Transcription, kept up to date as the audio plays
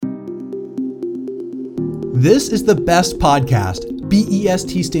This is the BEST podcast.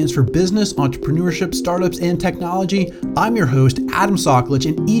 BEST stands for Business, Entrepreneurship, Startups, and Technology. I'm your host, Adam Soklich,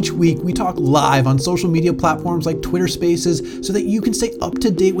 and each week we talk live on social media platforms like Twitter Spaces so that you can stay up to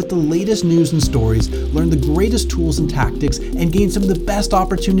date with the latest news and stories, learn the greatest tools and tactics, and gain some of the best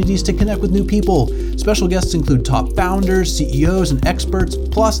opportunities to connect with new people. Special guests include top founders, CEOs, and experts.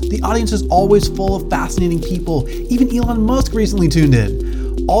 Plus, the audience is always full of fascinating people. Even Elon Musk recently tuned in.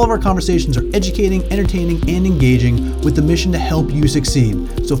 All of our conversations are educating, entertaining, and engaging with the mission to help you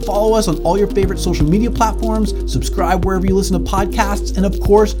succeed. So follow us on all your favorite social media platforms, subscribe wherever you listen to podcasts, and of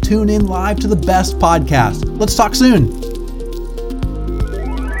course, tune in live to the BEST podcast. Let's talk soon.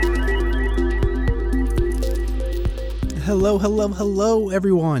 Hello,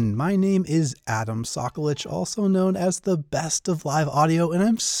 everyone. My name is Adam Soklich, also known as the Best of Live Audio, and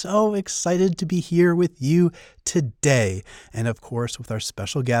I'm so excited to be here with you today. And of course, with our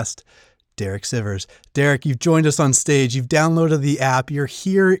special guest, Derek Sivers. Derek, you've joined us on stage. You've downloaded the app. You're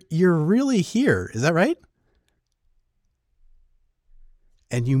here. You're really here. Is that right?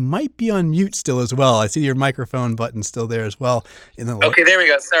 And you might be on mute still as well. I see your microphone button still there as well. Okay, there we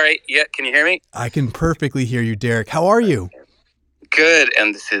go. Sorry. Yeah, can you hear me? I can perfectly hear you, Derek. How are you? Good.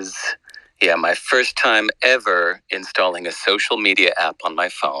 And this is, my first time ever installing a social media app on my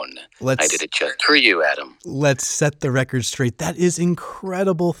phone. I did it just for you, Adam. Let's set the record straight. That is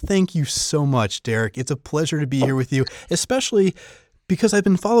incredible. Thank you so much, Derek. It's a pleasure to be here with you, especially because I've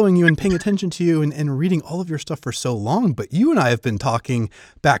been following you and paying attention to you and reading all of your stuff for so long. But you and I have been talking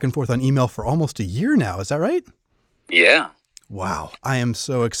back and forth on email for almost a year now. Is that right? Yeah. Wow. I am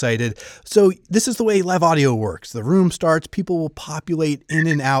so excited. So this is the way live audio works. The room starts. People will populate in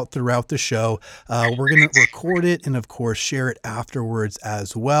and out throughout the show. We're going to record it and, of course, share it afterwards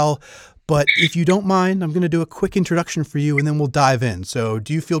as well. But if you don't mind, I'm going to do a quick introduction for you and then we'll dive in. So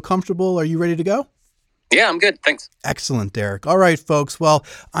do you feel comfortable? Are you ready to go? Yeah, I'm good. Thanks. Excellent, Derek. All right, folks. Well,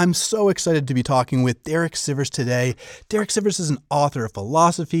 I'm so excited to be talking with Derek Sivers today. Derek Sivers is an author of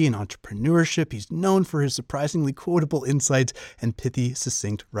philosophy and entrepreneurship. He's known for his surprisingly quotable insights and pithy,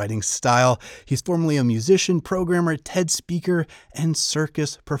 succinct writing style. He's formerly a musician, programmer, TED speaker, and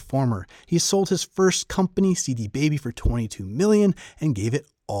circus performer. He sold his first company, CD Baby, for $22 million and gave it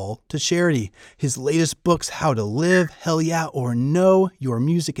all to charity. His latest books, How to Live, Hell Yeah or No, Your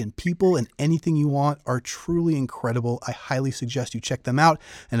Music and People, and Anything You Want, are truly incredible. I highly suggest you check them out.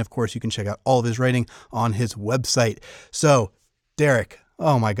 And of course, you can check out all of his writing on his website. So, Derek,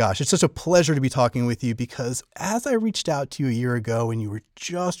 oh my gosh, it's such a pleasure to be talking with you because as I reached out to you a year ago when you were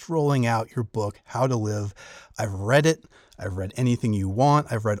just rolling out your book, How to Live, I've read it. I've read Anything You Want.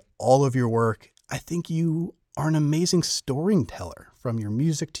 I've read all of your work. I think you are an amazing storyteller, from your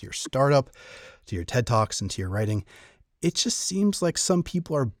music to your startup, to your TED Talks, and to your writing. It just seems like some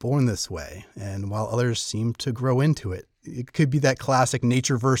people are born this way, and while others seem to grow into it. It could be that classic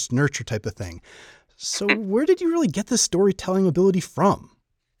nature versus nurture type of thing. So where did you really get this storytelling ability from?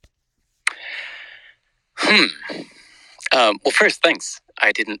 Well, first, thanks.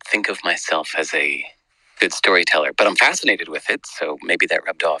 I didn't think of myself as a good storyteller, but I'm fascinated with it, so maybe that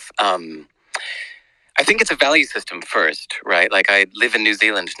rubbed off. I think it's a value system first, right? Like I live in New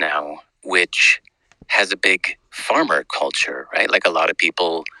Zealand now, which has a big farmer culture, right? Like a lot of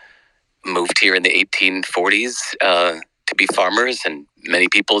people moved here in the 1840s to be farmers, and many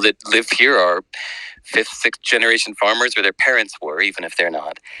people that live here are fifth, sixth generation farmers, or their parents were, even if they're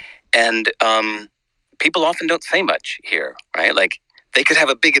not. And people often don't say much here, right? Like they could have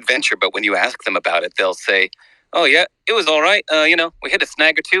a big adventure, but when you ask them about it, they'll say, oh yeah, it was all right. We hit a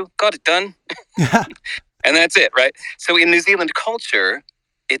snag or two, got it done. And that's it, right? So in New Zealand culture,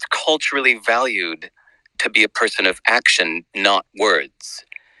 it's culturally valued to be a person of action, not words.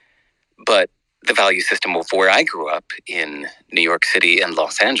 But the value system of where I grew up in New York City and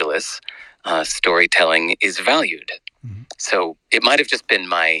Los Angeles, storytelling is valued. Mm-hmm. So it might have just been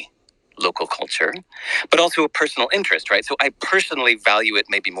my local culture, but also a personal interest, right? So I personally value it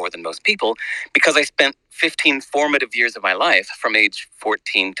maybe more than most people because I spent 15 formative years of my life from age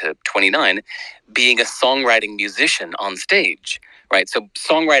 14 to 29 being a songwriting musician on stage, right? So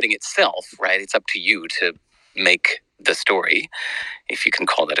songwriting itself, right? It's up to you to make the story, if you can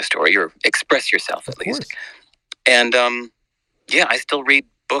call that a story, or express yourself at least. And I still read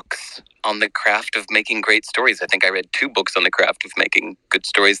books on the craft of making great stories. I think I read 2 books on the craft of making good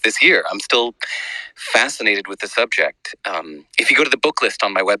stories this year. I'm still fascinated with the subject. If you go to the book list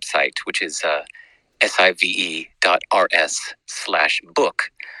on my website, which is sive.rs/book,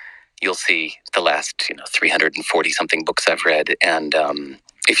 you'll see the last 340 something books I've read. And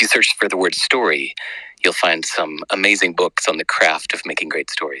if you search for the word story, you'll find some amazing books on the craft of making great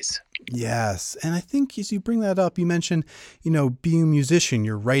stories. Yes. And I think as you bring that up, you mentioned, being a musician,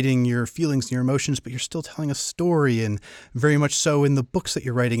 you're writing your feelings and your emotions, but you're still telling a story, and very much so in the books that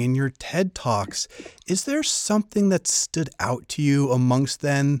you're writing and your TED Talks. Is there something that stood out to you amongst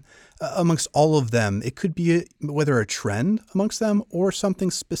all of them? It could be whether a trend amongst them or something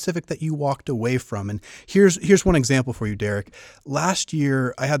specific that you walked away from. And here's one example for you, Derek. Last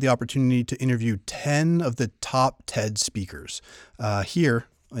year, I had the opportunity to interview 10 of the top TED speakers here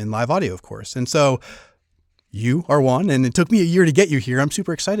in live audio, of course. And so you are one, and it took me a year to get you here. I'm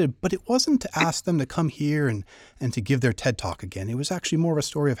super excited, but it wasn't to ask them to come here and to give their TED Talk again. It was actually more of a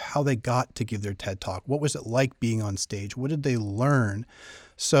story of how they got to give their TED Talk. What was it like being on stage? What did they learn?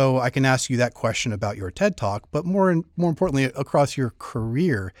 So I can ask you that question about your TED Talk, but more importantly, across your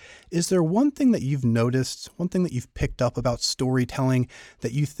career, is there one thing that you've noticed, one thing that you've picked up about storytelling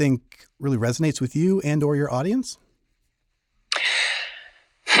that you think really resonates with you and or your audience?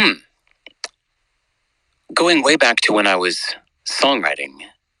 Going way back to when I was songwriting,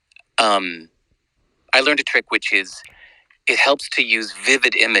 I learned a trick, which is it helps to use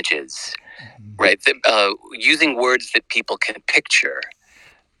vivid images, right? Using words that people can picture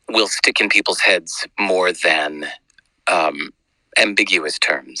will stick in people's heads more than ambiguous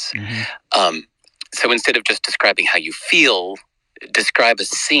terms. So instead of just describing how you feel, describe a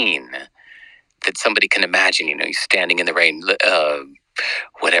scene that somebody can imagine. You're standing in the rain,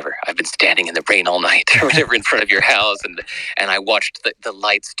 whatever. I've been standing in the rain all night or whatever in front of your house, and I watched the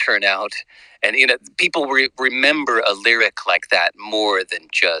lights turn out. And people remember a lyric like that more than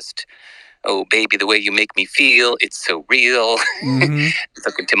just, "Oh baby, the way you make me feel, it's so real."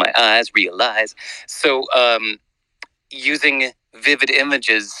 Look into my eyes, realize. So using vivid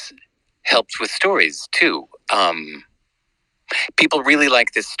images helps with stories too. People really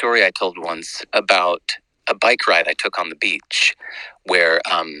like this story I told once about a bike ride I took on the beach, where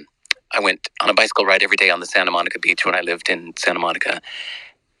I went on a bicycle ride every day on the Santa Monica beach when I lived in Santa Monica.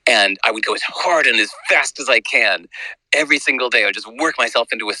 And I would go as hard and as fast as I can every single day. I would just work myself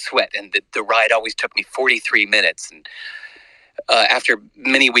into a sweat. And the ride always took me 43 minutes. And after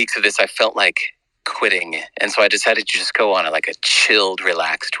many weeks of this, I felt like quitting. And so I decided to just go on a chilled,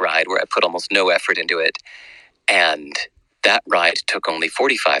 relaxed ride where I put almost no effort into it. And that ride took only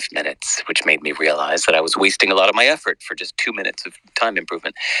 45 minutes, which made me realize that I was wasting a lot of my effort for just 2 minutes of time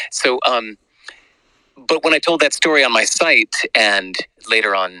improvement. So, but when I told that story on my site and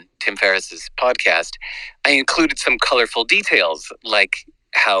later on Tim Ferriss's podcast, I included some colorful details, like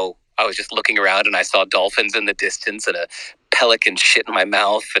how I was just looking around and I saw dolphins in the distance and a pelican shit in my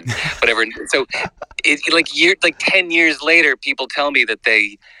mouth and whatever. So, 10 years later, people tell me that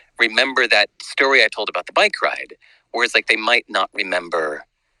they remember that story I told about the bike ride. Whereas they might not remember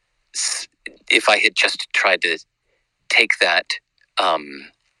if I had just tried to take that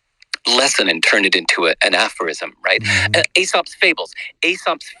lesson and turn it into an aphorism, right? Aesop's Fables.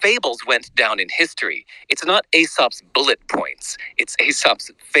 Aesop's Fables went down in history. It's not Aesop's bullet points. It's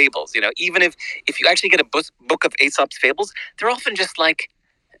Aesop's Fables. Even if you actually get a book of Aesop's Fables, they're often just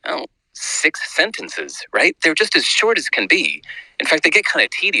 6 sentences, right? They're just as short as can be. In fact, they get kind of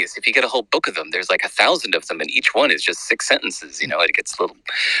tedious. If you get a whole book of them, there's 1,000 of them, and each one is just 6 sentences. It gets a little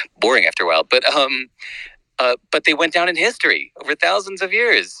boring after a while. But they went down in history over thousands of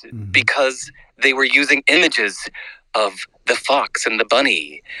years because they were using images of the fox and the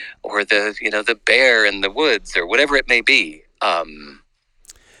bunny, or the bear in the woods, or whatever it may be.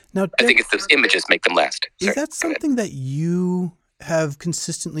 Now, I think it's those images make them last. Is that something that you have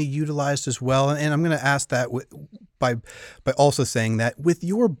consistently utilized as well? And I'm going to ask that by also saying that with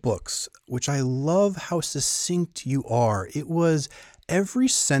your books, which I love how succinct you are, it was every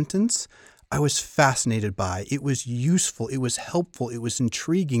sentence I was fascinated by. It was useful. It was helpful. It was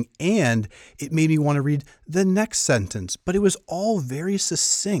intriguing. And it made me want to read the next sentence. But it was all very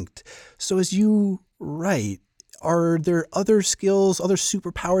succinct. So as you write, are there other skills, other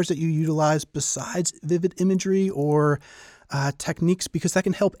superpowers that you utilize besides vivid imagery or techniques? Because that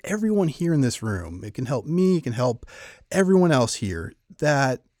can help everyone here in this room. It can help me. It can help everyone else here.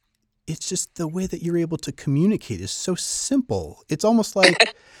 That it's just the way that you're able to communicate is so simple. It's almost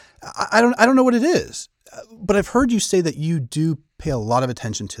like I don't know what it is, but I've heard you say that you do pay a lot of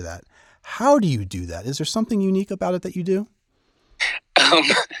attention to that. How do you do that? Is there something unique about it that you do?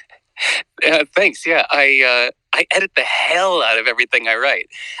 Thanks. Yeah, I edit the hell out of everything I write.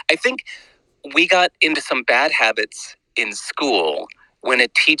 I think we got into some bad habits in school when a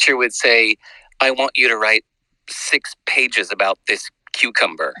teacher would say, "I want you to write 6 pages about this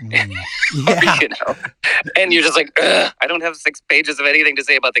cucumber." Yeah. And you're just like, "Ugh, I don't have 6 pages of anything to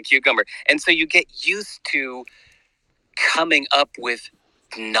say about the cucumber." And so you get used to coming up with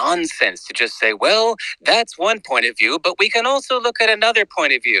nonsense to just say, well, that's one point of view, but we can also look at another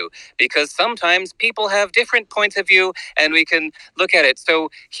point of view because sometimes people have different points of view and we can look at it. So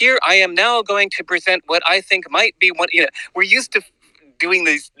here I am now going to present what I think might be one, we're used to doing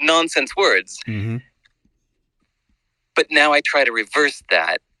these nonsense words. Mm-hmm. But now I try to reverse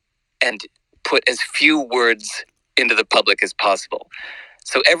that and put as few words into the public as possible.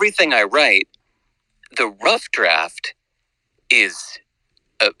 So everything I write, the rough draft is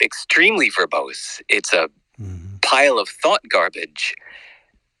extremely verbose. It's a pile of thought garbage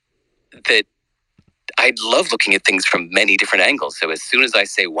that I love looking at things from many different angles. So as soon as I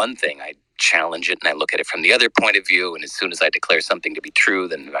say one thing, I challenge it and I look at it from the other point of view. And as soon as I declare something to be true,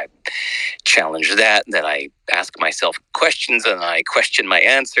 then I challenge that. And then I ask myself questions and I question my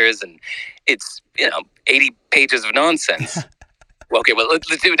answers. And it's, 80 pages of nonsense. Okay, well, let's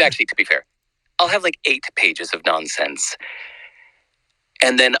do it actually, to be fair. I'll have like 8 pages of nonsense.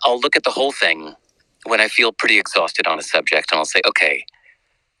 And then I'll look at the whole thing when I feel pretty exhausted on a subject and I'll say, okay,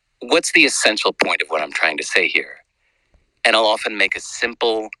 what's the essential point of what I'm trying to say here? And I'll often make a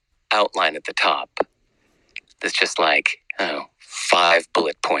simple outline at the top that's just like, 5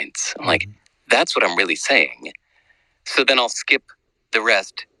 bullet points. I'm like, that's what I'm really saying. So then I'll skip the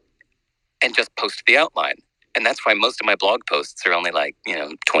rest and just post the outline. And that's why most of my blog posts are only like,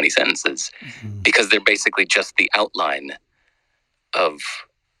 20 sentences because they're basically just the outline of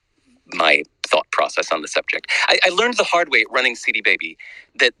my thought process on the subject. I learned the hard way running CD Baby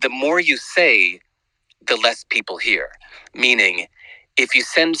that the more you say, the less people hear. Meaning, if you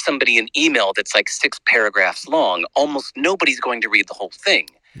send somebody an email that's like 6 paragraphs long, almost nobody's going to read the whole thing.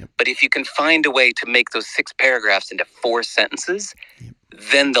 Yep. But if you can find a way to make those 6 paragraphs into 4 sentences,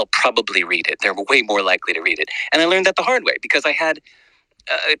 then they'll probably read it. They're way more likely to read it. And I learned that the hard way because I had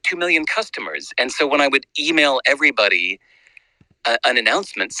 2 million customers. And so when I would email everybody an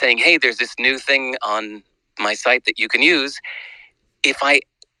announcement saying, hey, there's this new thing on my site that you can use, if I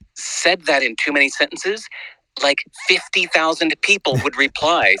said that in too many sentences, like 50,000 people would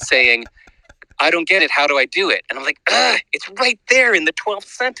reply saying, I don't get it. How do I do it? And I'm like, it's right there in the 12th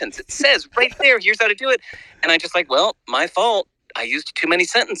sentence. It says right there, here's how to do it. And I just like, well, my fault. I used too many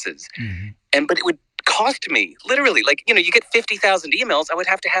sentences. But it would cost me literally, like, you get 50,000 emails. I would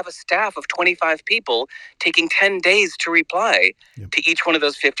have to have a staff of 25 people taking 10 days to reply to each one of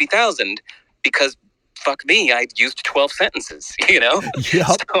those 50,000 because fuck me, I used 12 sentences, Yep.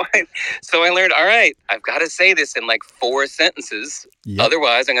 So I learned, all right, I've got to say this in like 4 sentences. Yep.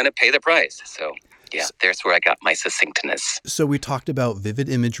 Otherwise, I'm going to pay the price. So yeah, there's where I got my succinctness. So we talked about vivid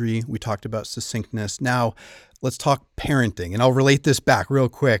imagery. We talked about succinctness. Now let's talk parenting. And I'll relate this back real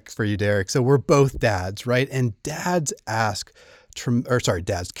quick for you, Derek. So we're both dads, right? And kids ask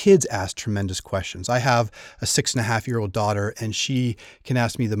tremendous questions. I have a 6.5-year-old daughter, and she can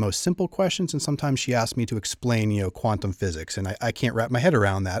ask me the most simple questions. And sometimes she asks me to explain, quantum physics. And I can't wrap my head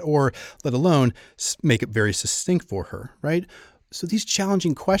around that, or let alone make it very succinct for her, right? So these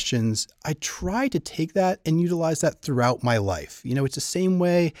challenging questions, I try to take that and utilize that throughout my life. It's the same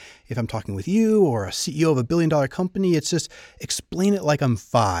way if I'm talking with you or a CEO of a billion-dollar company. It's just explain it like I'm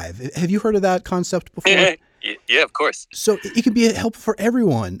 5. Have you heard of that concept before? Yeah, of course. So it can be helpful for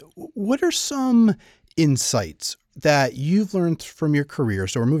everyone. What are some insights that you've learned from your career?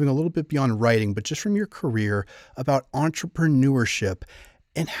 So we're moving a little bit beyond writing, but just from your career about entrepreneurship.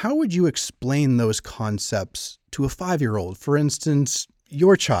 And how would you explain those concepts to a 5-year-old, for instance,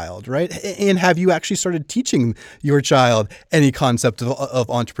 your child, right? And have you actually started teaching your child any concept of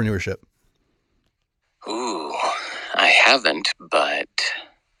entrepreneurship? Ooh, I haven't, but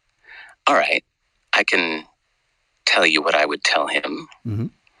all right, I can tell you what I would tell him.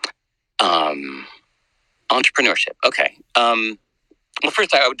 Entrepreneurship. Okay. Well,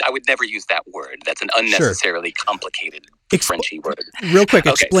 first, I would never use that word. That's an unnecessarily complicated Frenchy word. Real quick,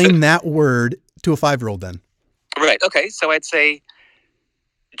 explain that word to a 5-year-old then. Right. Okay. So I'd say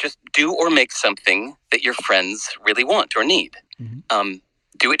just do or make something that your friends really want or need.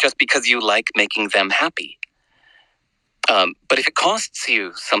 Do it just because you like making them happy. But if it costs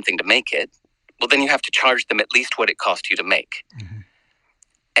you something to make it, well, then you have to charge them at least what it cost you to make.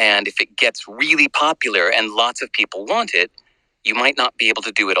 And if it gets really popular and lots of people want it, you might not be able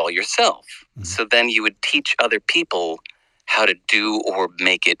to do it all yourself. So then you would teach other people how to do or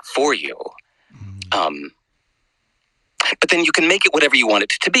make it for you. But then you can make it whatever you want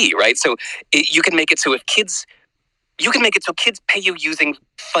it to be, right? So you can make it so kids pay you using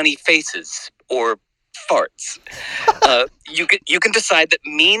funny faces or farts. You can decide that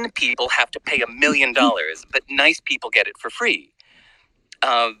mean people have to pay $1 million, but nice people get it for free.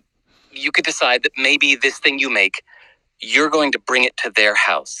 You could decide that maybe this thing you make, you're going to bring it to their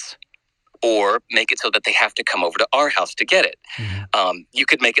house or make it so that they have to come over to our house to get it. You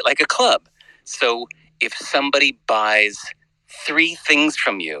could make it like a club. So if somebody buys 3 things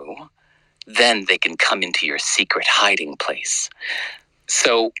from you, then they can come into your secret hiding place.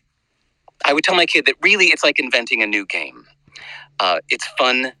 So I would tell my kid that really it's like inventing a new game. It's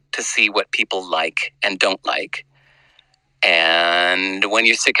fun to see what people like and don't like. And when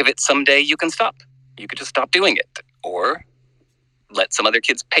you're sick of it someday, you can stop. You could just stop doing it. Or let some other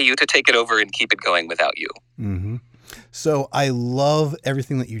kids pay you to take it over and keep it going without you. Mm-hmm. So I love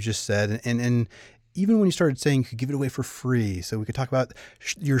everything that you just said. And even when you started saying you could give it away for free, so we could talk about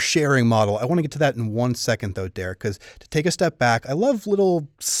your sharing model. I want to get to that in 1 second, though, Derek, because to take a step back, I love little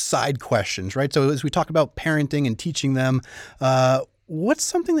side questions, right? So as we talk about parenting and teaching them, what's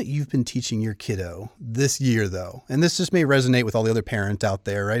something that you've been teaching your kiddo this year, though? And this just may resonate with all the other parents out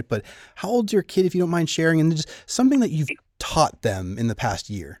there, right? But how old's your kid, if you don't mind sharing, and just something that you've taught them in the past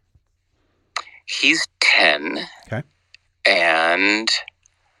year? He's 10. Okay. And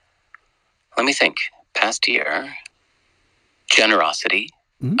let me think. Past year, generosity.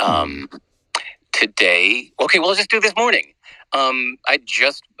 Today, okay, well, let's just do this morning. I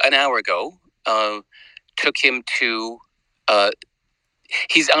just an hour ago took him to.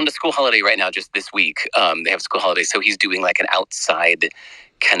 He's on a school holiday right now, just this week. They have a school holiday, so he's doing like an outside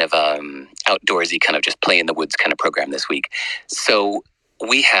kind of outdoorsy kind of just play in the woods kind of program this week. So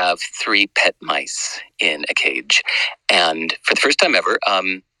we have 3 pet mice in a cage. And for the first time ever,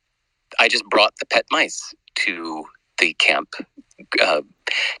 I just brought the pet mice to the camp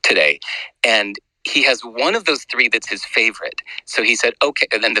today. And he has one of those 3 that's his favorite. So he said, okay.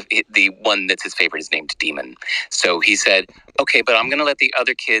 And then the one that's his favorite is named Demon. So he said, okay, but I'm going to let the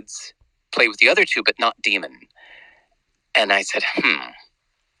other kids play with the other 2, but not Demon. And I said,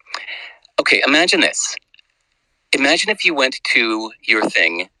 okay, imagine this. Imagine if you went to your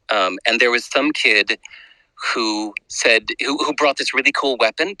thing and there was some kid who said, who brought this really cool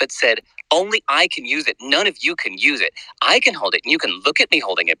weapon, but said, only I can use it. None of you can use it. I can hold it and you can look at me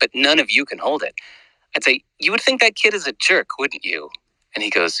holding it, but none of you can hold it. I'd say, you would think that kid is a jerk, wouldn't you? And he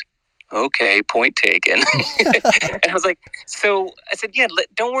goes, okay, point taken. And I was like, so I said, yeah,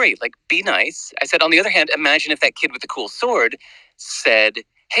 don't worry, like, be nice. I said, on the other hand, imagine if that kid with the cool sword said,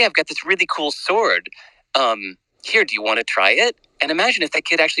 hey, I've got this really cool sword. Here, do you want to try it? And imagine if that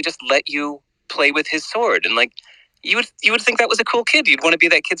kid actually just let you play with his sword. And like, you would think that was a cool kid. You'd want to be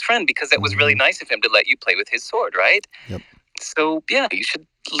that kid's friend because that was really nice of him to let you play with his sword, right? Yep. So yeah, you should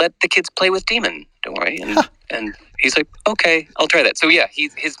let the kids play with Demon. Don't worry. And he's like, okay, I'll try that. So yeah,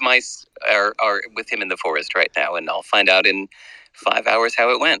 his mice are with him in the forest right now, and I'll find out in 5 hours how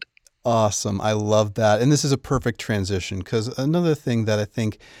it went. Awesome. I love that. And this is a perfect transition because another thing that I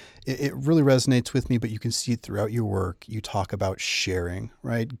think it really resonates with me, but you can see it throughout your work. You talk about sharing,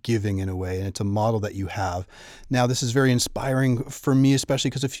 right? Giving in a way. And it's a model that you have. Now, this is very inspiring for me,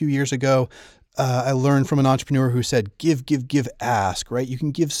 especially because a few years ago, I learned from an entrepreneur who said, give, ask, right? You can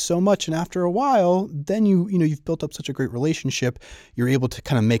give so much. And after a while, then you've built up such a great relationship. You're able to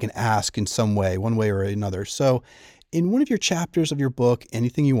kind of make an ask in some way, one way or another. So in one of your chapters of your book,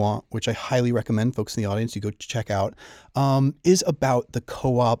 Anything You Want, which I highly recommend folks in the audience, you go check out, is about the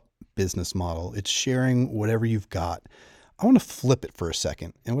co-op business model. It's sharing whatever you've got. I want to flip it for a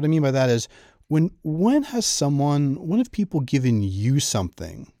second. And what I mean by that is when have people given you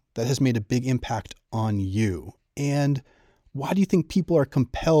something that has made a big impact on you? And why do you think people are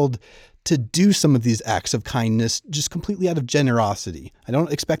compelled to do some of these acts of kindness just completely out of generosity? I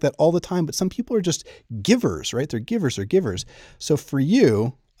don't expect that all the time, but some people are just givers, right? They're givers. So for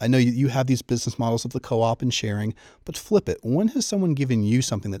you, I know you have these business models of the co-op and sharing, but flip it. When has someone given you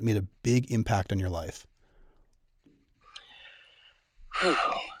something that made a big impact on your life? How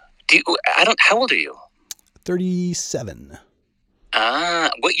old are you? 37.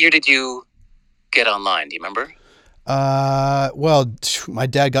 What year did you get online? Do you remember? Well, my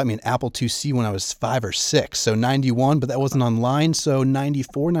dad got me an Apple IIc when I was 5 or 6, so 91, but that wasn't online, so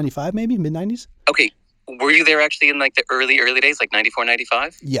 94, 95 maybe, mid-90s? Okay. Were you there actually in like the early days, like 94,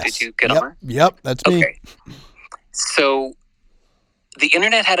 95? Yes. Did you get on? Yep, that's me. Okay. So the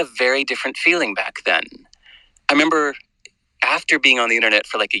internet had a very different feeling back then. I remember after being on the internet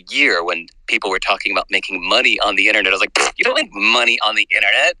for like a year when people were talking about making money on the internet, I was like, you don't make money on the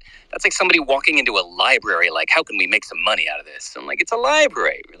internet. That's like somebody walking into a library, like, how can we make some money out of this? I'm like, it's a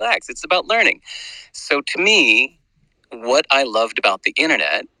library. Relax. It's about learning. So to me, what I loved about the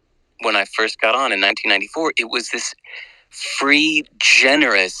internet when I first got on in 1994, it was this free,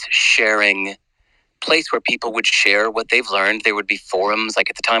 generous sharing place where people would share what they've learned. There would be forums. Like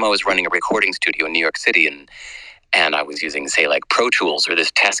at the time I was running a recording studio in New York City, and and I was using, say, like Pro Tools or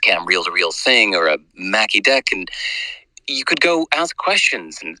this Tascam reel-to-reel thing or a Mackie deck, and you could go ask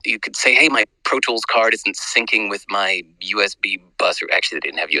questions, and you could say, hey, my Pro Tools card isn't syncing with my USB bus, or actually they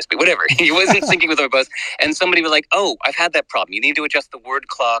didn't have USB, whatever. It wasn't syncing with my bus. And somebody was like, oh, I've had that problem. You need to adjust the word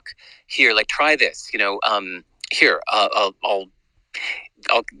clock here. Like, try this, here,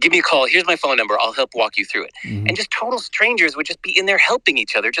 I'll give me a call. Here's my phone number. I'll help walk you through it. Mm-hmm. And just total strangers would just be in there helping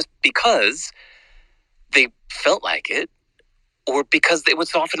each other just because they felt like it, or because it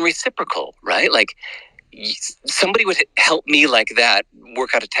was often reciprocal, right? Like, somebody would help me like that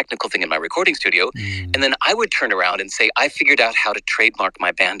work out a technical thing in my recording studio, and then I would turn around and say, I figured out how to trademark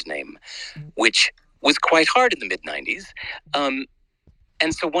my band name, which was quite hard in the mid-90s.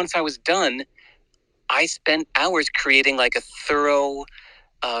 And so once I was done, I spent hours creating like a thorough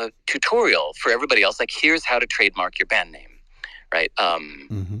tutorial for everybody else, like, here's how to trademark your band name, right?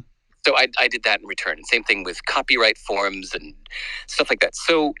 So I did that in return. And same thing with copyright forms and stuff like that.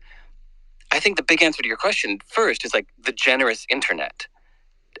 So I think the big answer to your question first is like the generous internet.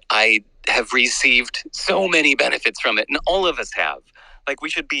 I have received so many benefits from it, and all of us have. Like, we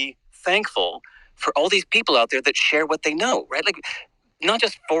should be thankful for all these people out there that share what they know, right? Like, not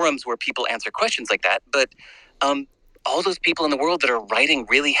just forums where people answer questions like that, but all those people in the world that are writing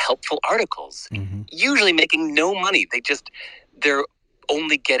really helpful articles, usually making no money. They're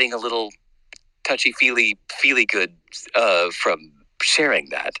only getting a little touchy-feely good from sharing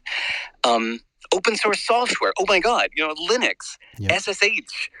that. Open source software. Oh my God, Linux, Yep.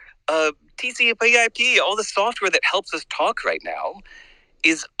 SSH, TCP/IP, all the software that helps us talk right now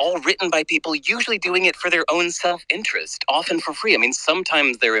is all written by people usually doing it for their own self-interest, often for free. I mean,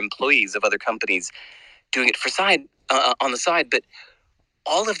 sometimes they're employees of other companies doing it on the side, but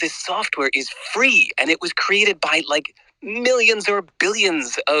all of this software is free, and it was created by like millions or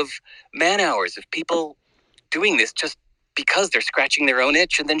billions of man hours of people doing this just because they're scratching their own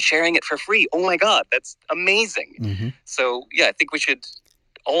itch and then sharing it for free. Oh my God, that's amazing. So yeah, I think we should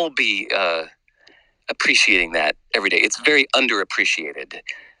all be appreciating that every day. It's very underappreciated.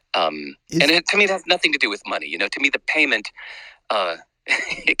 And to me, it has nothing to do with money. To me, the payment,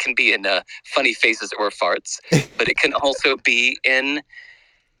 it can be in funny faces or farts, but it can also be in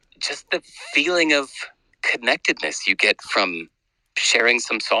just the feeling of connectedness you get from sharing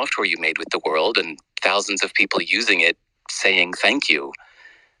some software you made with the world and thousands of people using it saying thank you.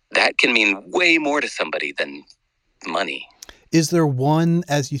 That can mean way more to somebody than money. Is there one,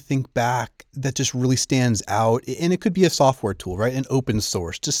 as you think back, that just really stands out? And it could be a software tool, right? An open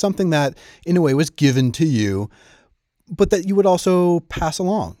source, just something that in a way was given to you, but that you would also pass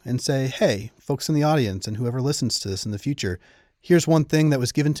along and say, hey, folks in the audience and whoever listens to this in the future, here's one thing that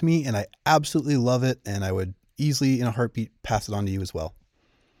was given to me and I absolutely love it. And I would easily, in a heartbeat, pass it on to you as well.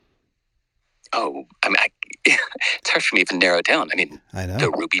 Oh, I mean, it's hard for me to narrow it down. I mean, I know.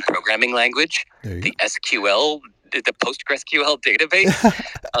 The Ruby programming language, the SQL, the PostgreSQL database,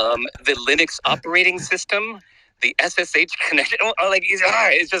 the Linux operating system, the SSH connection.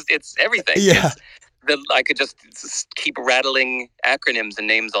 It's everything. Yeah. I could just keep rattling acronyms and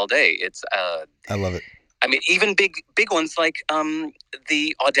names all day. I love it. I mean, even big ones like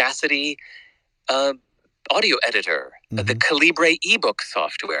the Audacity audio editor, the Calibre ebook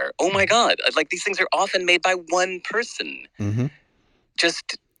software. Oh my God. Like, these things are often made by one person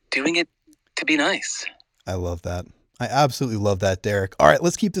just doing it to be nice. I love that. I absolutely love that, Derek. All right,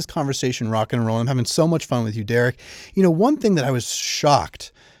 let's keep this conversation rocking and rolling. I'm having so much fun with you, Derek. One thing that I was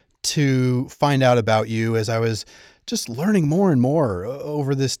shocked to find out about you as I was just learning more and more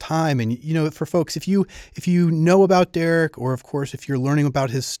over this time. And, for folks, if you know about Derek, or of course, if you're learning about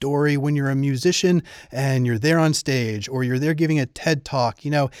his story when you're a musician and you're there on stage or you're there giving a TED talk,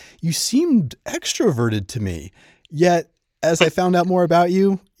 you seemed extroverted to me. Yet, as I found out more about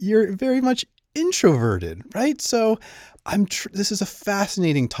you, you're very much introverted, right? So this is a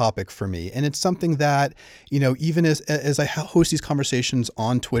fascinating topic for me. And it's something that, even as I host these conversations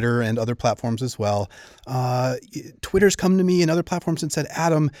on Twitter and other platforms as well, Twitter's come to me and other platforms and said,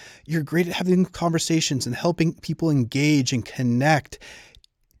 Adam, you're great at having conversations and helping people engage and connect.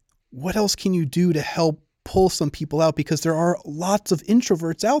 What else can you do to help pull some people out? Because there are lots of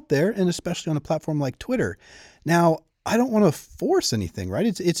introverts out there, and especially on a platform like Twitter. Now, I don't want to force anything, right?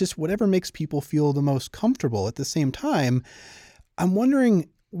 It's just whatever makes people feel the most comfortable. At the same time, I'm wondering,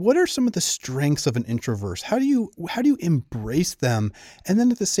 what are some of the strengths of an introvert? How do you embrace them? And then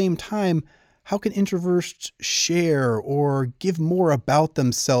at the same time, how can introverts share or give more about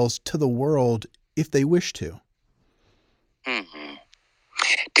themselves to the world if they wish to?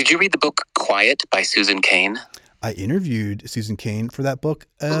 Did you read the book Quiet by Susan Cain? I interviewed Susan Cain for that book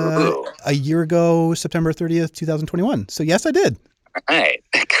Ooh. a year ago, September 30th, 2021. So yes, I did. All right.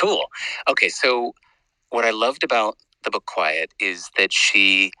 Cool. Okay, so what I loved about the book Quiet is that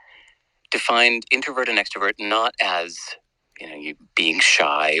she defined introvert and extrovert not as, you being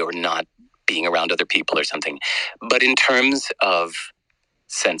shy or not being around other people or something, but in terms of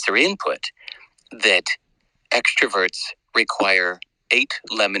sensory input, that extroverts require 8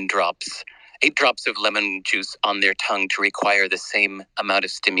 drops of lemon juice on their tongue to require the same amount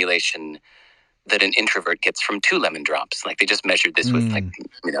of stimulation that an introvert gets from 2 lemon drops. Like they just measured this with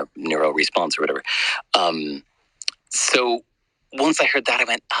neuro response or whatever. So once I heard that, I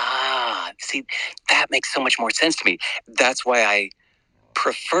went, see, that makes so much more sense to me. That's why I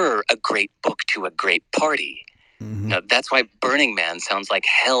prefer a great book to a great party. Mm-hmm. That's why Burning Man sounds like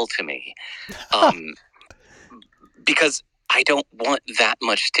hell to me. Because I don't want that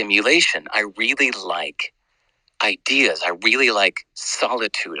much stimulation. I really like ideas. I really like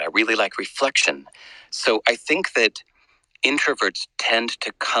solitude. I really like reflection. So I think that introverts tend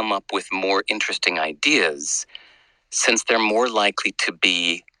to come up with more interesting ideas since they're more likely to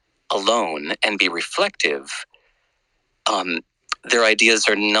be alone and be reflective. Their ideas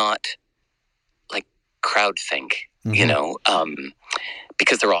are not like crowd think,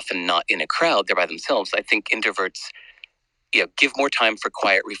 because they're often not in a crowd, they're by themselves. I think introverts give more time for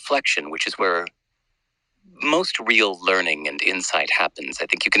quiet reflection, which is where most real learning and insight happens. I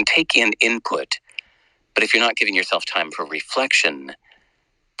think you can take in input, but if you're not giving yourself time for reflection,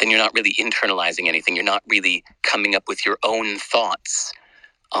 then you're not really internalizing anything. You're not really coming up with your own thoughts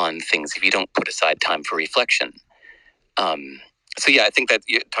on things if you don't put aside time for reflection. I think that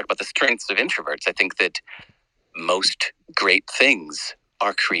you talk about the strengths of introverts. I think that most great things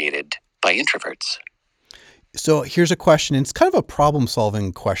are created by introverts. So here's a question. It's kind of a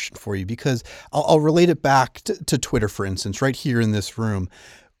problem-solving question for you because I'll relate it back to Twitter, for instance, right here in this room.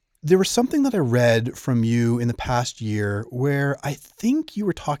 There was something that I read from you in the past year where I think you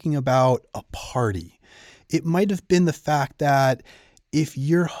were talking about a party. It might have been the fact that if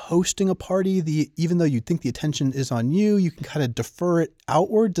you're hosting a party, even though you think the attention is on you, you can kind of defer it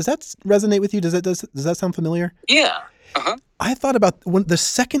outward. Does that resonate with you? Does that sound familiar? Yeah. Uh-huh. I thought about the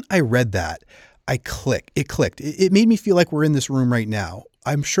second I read that, it clicked. It made me feel like we're in this room right now.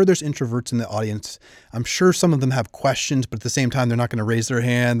 I'm sure there's introverts in the audience. I'm sure some of them have questions, but at the same time, they're not going to raise their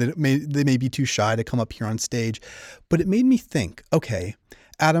hand. They may be too shy to come up here on stage. But it made me think, okay,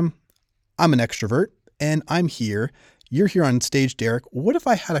 Adam, I'm an extrovert and I'm here. You're here on stage, Derek. What if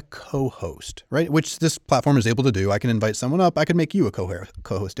I had a co-host, right? Which this platform is able to do. I can invite someone up. I can make you a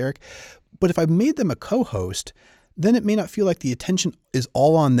co-host, Derek. But if I made them a co-host, then it may not feel like the attention is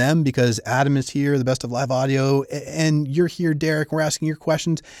all on them because Adam is here, the best of live audio, and you're here, Derek, we're asking your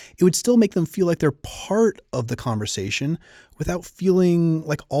questions. It would still make them feel like they're part of the conversation without feeling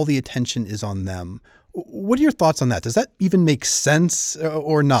like all the attention is on them. What are your thoughts on that? Does that even make sense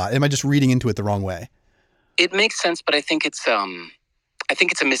or not? Am I just reading into it the wrong way? It makes sense, but I think it's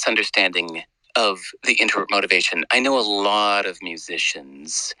a misunderstanding of the introvert motivation. I know a lot of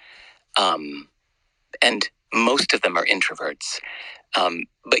musicians, and most of them are introverts,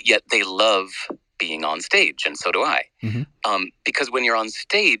 but yet they love being on stage, and so do I. Mm-hmm. Because when you're on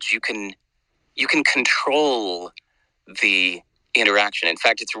stage, you can control the interaction. In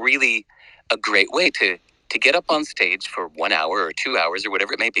fact, it's really a great way to get up on stage for 1 hour or 2 hours or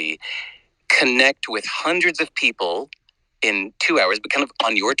whatever it may be, connect with hundreds of people in 2 hours, but kind of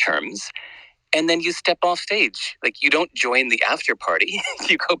on your terms. And then you step off stage. Like you don't join the after party.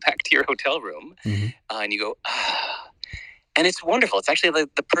 You go back to your hotel room, mm-hmm. And you go, and it's wonderful. It's actually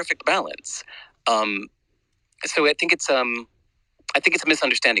the perfect balance. So I think it's a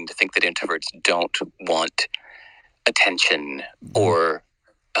misunderstanding to think that introverts don't want attention or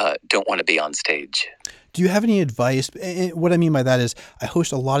don't want to be on stage. Do you have any advice? What I mean by that is I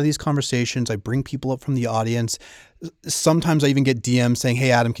host a lot of these conversations. I bring people up from the audience. Sometimes I even get DMs saying,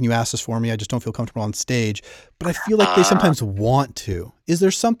 hey, Adam, can you ask this for me? I just don't feel comfortable on stage. But I feel like they sometimes want to. Is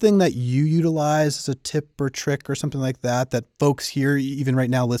there something that you utilize as a tip or trick or something like that folks here, even right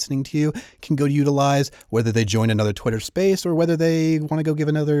now listening to you, can go utilize, whether they join another Twitter space or whether they want to go give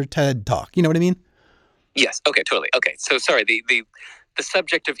another TED talk? You know what I mean? Yes. Okay, totally. Okay. So sorry, the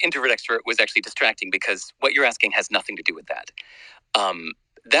subject of introvert extrovert was actually distracting because what you're asking has nothing to do with that.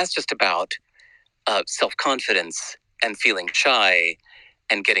 That's just about self-confidence and feeling shy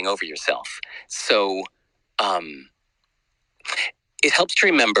and getting over yourself. So it helps to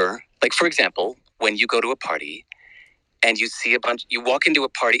remember, like, for example, when you go to a party and you see you walk into a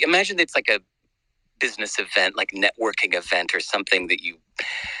party, imagine it's like a business event, like networking event or something that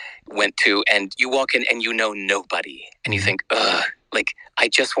went to, and you walk in and you know nobody, and you think, ugh, like, I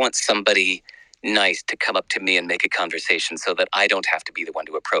just want somebody nice to come up to me and make a conversation so that I don't have to be the one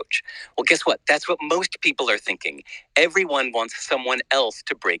to approach. Well, guess what? That's what most people are thinking. Everyone wants someone else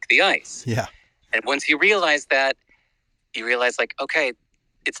to break the ice. Yeah. And once you realize that, you realize, like, okay,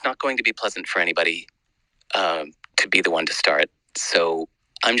 it's not going to be pleasant for anybody to be the one to start. So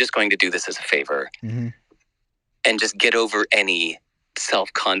I'm just going to do this as a favor and just get over any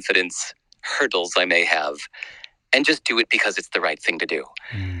self-confidence hurdles I may have and just do it because it's the right thing to do.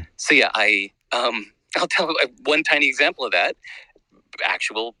 So yeah, I'll tell one tiny example of that.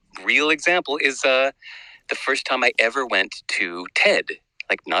 Actual real example is the first time I ever went to TED,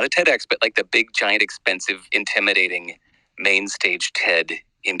 like not a TEDx, but like the big, giant, expensive, intimidating main stage TED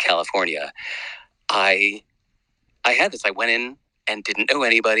in California. I had this. I went in and didn't know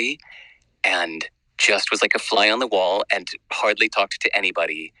anybody and just was like a fly on the wall and hardly talked to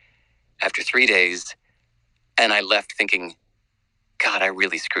anybody after 3 days. And I left thinking, God, I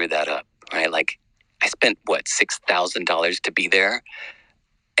really screwed that up, right? Like, I spent, $6,000 to be there,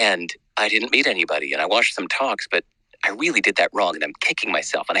 and I didn't meet anybody, and I watched some talks, but I really did that wrong, and I'm kicking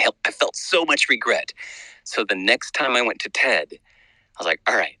myself, and I felt so much regret. So the next time I went to TED, I was like,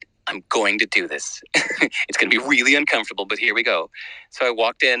 all right, I'm going to do this. It's going to be really uncomfortable, but here we go. So I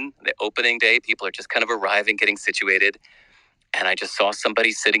walked in, the opening day, people are just kind of arriving, getting situated, and I just saw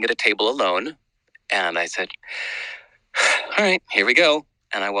somebody sitting at a table alone, and I said, all right, here we go.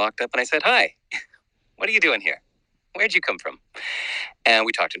 And I walked up and I said, hi, what are you doing here? Where'd you come from? And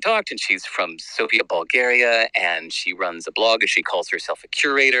we talked, and she's from Sofia, Bulgaria, and she runs a blog, and she calls herself a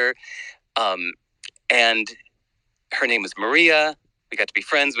curator. And her name was Maria. We got to be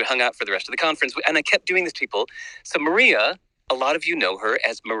friends. We hung out for the rest of the conference, and I kept doing this to people. So Maria, a lot of you know her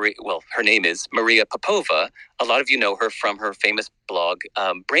as Maria. Well, her name is Maria Popova. A lot of you know her from her famous blog,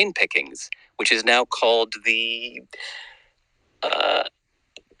 Brain Pickings, which is now called the...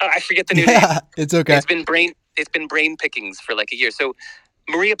 I forget the new name. It's okay. It's been Brain Pickings for like a year. So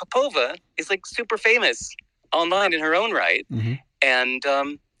Maria Popova is like super famous online in her own right. And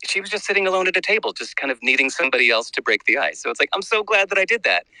she was just sitting alone at a table, just kind of needing somebody else to break the ice. So it's like, I'm so glad that I did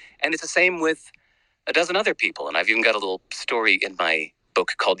that. And it's the same with a dozen other people. And I've even got a little story in my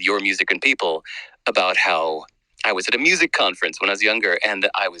book called Your Music and People about how I was at a music conference when I was younger, and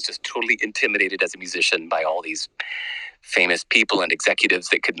I was just totally intimidated as a musician by all these famous people and executives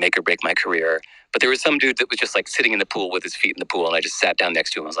that could make or break my career. But there was some dude that was just like sitting in the pool with his feet in the pool, and I just sat down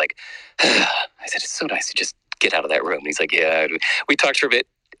next to him. I was like, I said, it's so nice to just get out of that room. And he's like, yeah. We talked for a bit,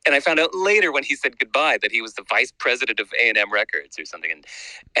 and I found out later when he said goodbye that he was the vice president of A&M Records or something,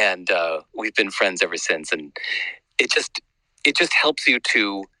 and we've been friends ever since. And it just helps you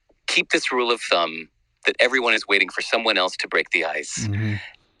to keep this rule of thumb that everyone is waiting for someone else to break the ice,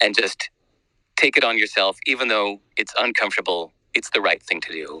 and just take it on yourself. Even though it's uncomfortable, it's the right thing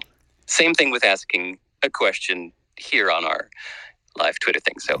to do. Same thing with asking a question here on our live Twitter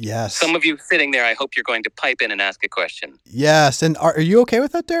thing. So yes. Some of you sitting there, I hope you're going to pipe in and ask a question. Yes. And are you okay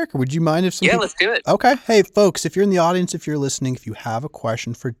with that, Derek? Or would you mind if some let's do it. Okay. Hey, folks, if you're in the audience, if you're listening, if you have a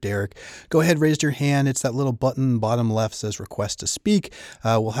question for Derek, go ahead, raise your hand. It's that little button bottom left says request to speak.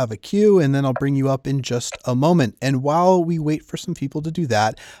 We'll have a queue, and then I'll bring you up in just a moment. And while we wait for some people to do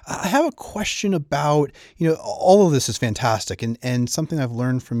that, I have a question about, all of this is fantastic. And something I've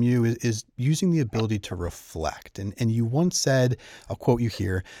learned from you is using the ability to reflect. And you once said, I'll quote you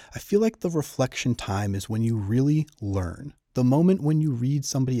here, I feel like the reflection time is when you really learn. The moment when you read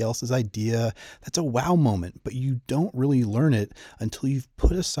somebody else's idea, that's a wow moment, but you don't really learn it until you've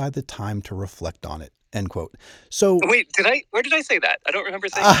put aside the time to reflect on it. End quote. So wait, where did I say that? I don't remember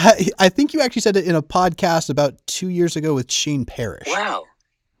saying that. I think you actually said it in a podcast about 2 years ago with Shane Parrish. Wow.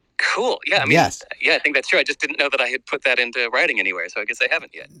 Cool. Yeah, yes. Yeah, I think that's true. I just didn't know that I had put that into writing anywhere, so I guess I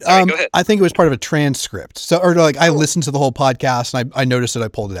haven't yet. Sorry, go ahead. I think it was part of a transcript. So, or like I listened to the whole podcast and I noticed it. I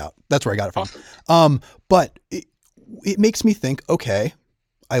pulled it out. That's where I got it from. Awesome. But it makes me think, okay,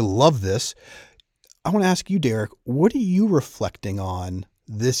 I love this. I want to ask you, Derek, what are you reflecting on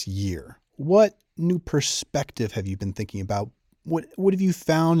this year? What new perspective have you been thinking about? What have you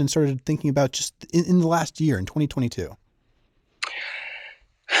found and started thinking about just in the last year, in 2022?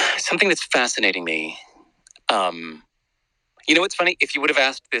 Something that's fascinating me. It's funny? If you would have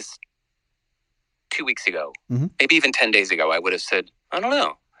asked this 2 weeks ago, maybe even 10 days ago, I would have said, I don't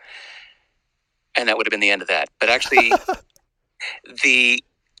know. And that would have been the end of that. But actually, the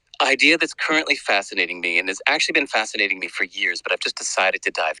idea that's currently fascinating me, and has actually been fascinating me for years, but I've just decided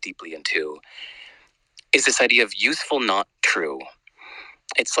to dive deeply into, is this idea of useful, not true.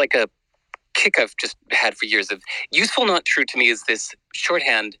 It's like a kick I've just had for years of useful, not true to me is this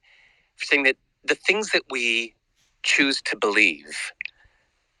shorthand saying that the things that we choose to believe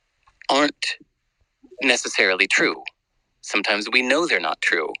aren't necessarily true. Sometimes we know they're not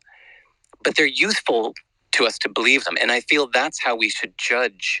true, but they're useful to us to believe them. And I feel that's how we should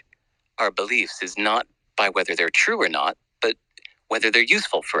judge our beliefs, is not by whether they're true or not, but whether they're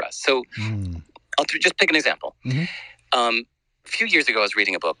useful for us. So I'll just pick an example. A few years ago, I was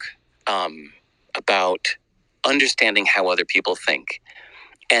reading a book about understanding how other people think.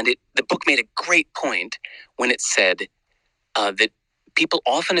 And the book made a great point when it said that people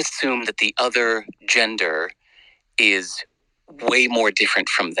often assume that the other gender is way more different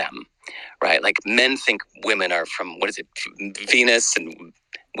from them, right? Like men think women are from, Venus, and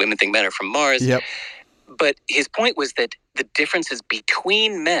women think men are from Mars. Yep. But his point was that the differences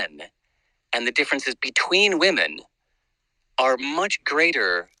between men and the differences between women are much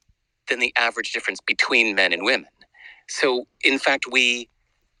greater than the average difference between men and women. So, in fact, we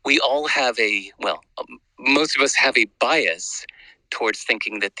all have most of us have a bias towards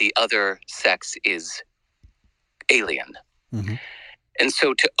thinking that the other sex is alien. And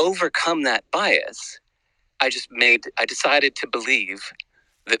so to overcome that bias, I decided to believe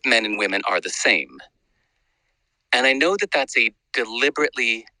that men and women are the same. And I know that that's a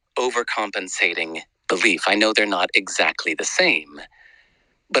deliberately overcompensating belief. I know they're not exactly the same,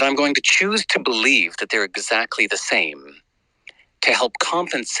 but I'm going to choose to believe that they're exactly the same to help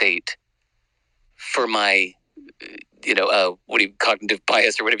compensate for my, cognitive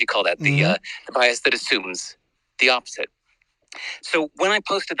bias, or whatever you call that, the bias that assumes the opposite. So when I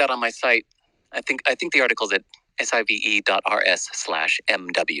posted that on my site, I think the article's at sive.rs/MW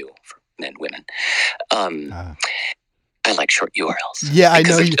for men, women. I like short URLs. Yeah, I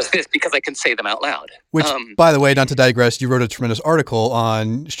know you. Just this, because I can say them out loud. Which, by the way, not to digress, you wrote a tremendous article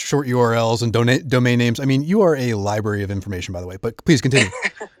on short URLs and domain names. I mean, you are a library of information, by the way. But please continue.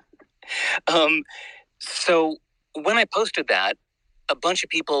 So when I posted that, a bunch of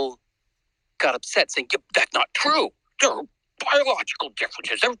people got upset, saying, "That's not true. There are biological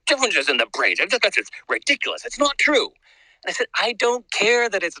differences. There are differences in the brain. That's ridiculous. It's not true." And I said, I don't care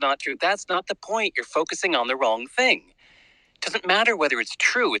that it's not true. That's not the point. You're focusing on the wrong thing. It doesn't matter whether it's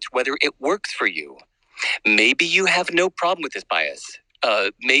true. It's whether it works for you. Maybe you have no problem with this bias.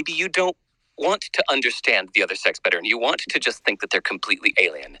 Maybe you don't want to understand the other sex better, and you want to just think that they're completely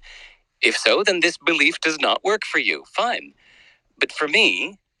alien. If so, then this belief does not work for you. Fine. But for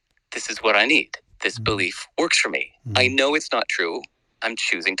me, this is what I need. This belief works for me. I know it's not true. I'm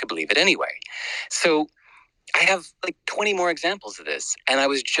choosing to believe it anyway. So I have like 20 more examples of this. And I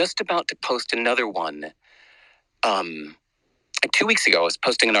was just about to post another one. 2 weeks ago, I was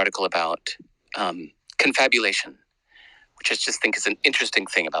posting an article about confabulation, which I just think is an interesting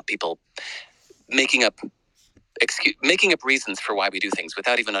thing about people making up reasons for why we do things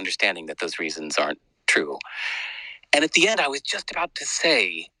without even understanding that those reasons aren't true. And at the end, I was just about to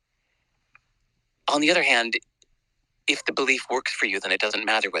say, on the other hand, if the belief works for you, then it doesn't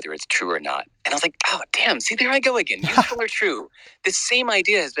matter whether it's true or not. And I was like, oh, damn, see, there I go again. Useful or true. This same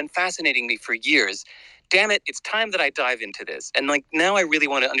idea has been fascinating me for years. Damn it, it's time that I dive into this. And like, now I really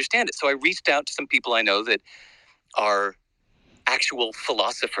want to understand it. So I reached out to some people I know that are actual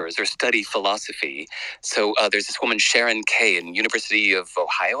philosophers or study philosophy. So there's this woman, Sharon Kay, in University of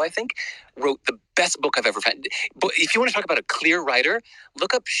Ohio, I think, wrote the best book I've ever found. But if you want to talk about a clear writer,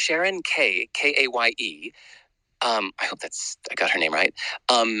 look up Sharon Kay, Kaye. I hope I got her name right.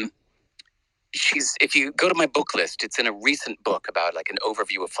 If you go to my book list, it's in a recent book about like an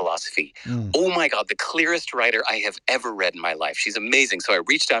overview of philosophy. Oh my God, the clearest writer I have ever read in my life. She's amazing. So I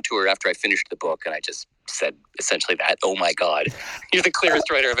reached out to her after I finished the book, and I just said essentially that, oh my God, you're the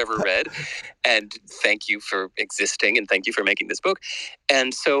clearest writer I've ever read. And thank you for existing, and thank you for making this book.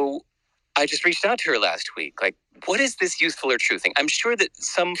 And so I just reached out to her last week. Like, what is this useful or true thing? I'm sure that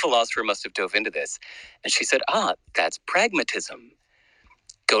some philosopher must have dove into this. And she said, that's pragmatism.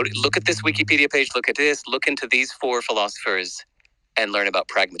 Look at this Wikipedia page, look into these 4 philosophers and learn about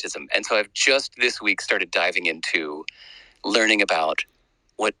pragmatism. And so I've just this week started diving into learning about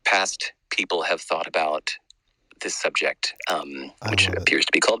what past people have thought about this subject, which appears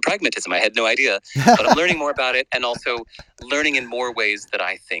to be called pragmatism. I had no idea, but I'm learning more about it, and also learning in more ways that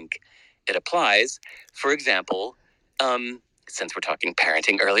I think it applies. For example, since we're talking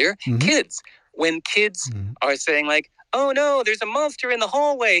parenting earlier, kids. When kids are saying like, oh no, there's a monster in the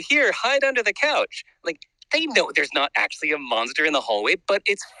hallway. Here, hide under the couch. Like, they know there's not actually a monster in the hallway, but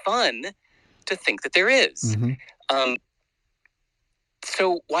it's fun to think that there is.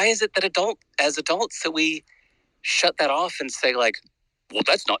 So why is it that as adults that we shut that off and say like, well,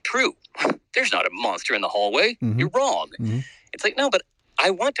 that's not true. There's not a monster in the hallway. You're wrong. It's like, no, but I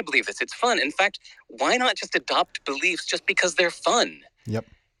want to believe this. It's fun. In fact, why not just adopt beliefs just because they're fun? Yep.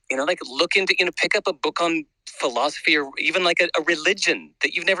 Like look into, pick up a book on philosophy or even like a religion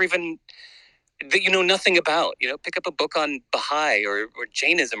that you've never even, that you know nothing about. Pick up a book on Baha'i or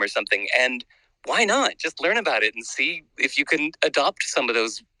Jainism or something. And why not just learn about it and see if you can adopt some of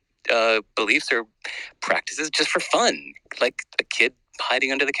those beliefs or practices just for fun, like a kid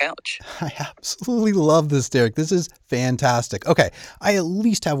hiding under the couch. I absolutely love this, Derek. This is fantastic. Okay, I at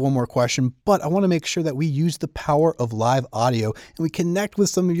least have one more question, but I want to make sure that we use the power of live audio and we connect with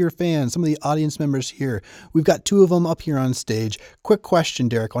some of your fans, some of the audience members here. We've got two of them up here on stage. Quick question,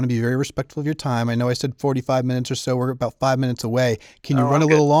 Derek. I want to be very respectful of your time. I know I said 45 minutes or so. We're about 5 minutes away. Can you run a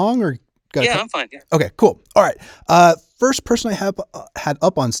little long or? I'm fine. Yeah. Okay, cool. All right. First person I have had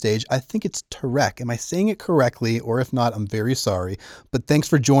up on stage, I think it's Tarek. Am I saying it correctly? Or if not, I'm very sorry. But thanks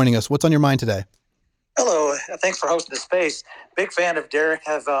for joining us. What's on your mind today? Hello. Thanks for hosting the space. Big fan of Derek.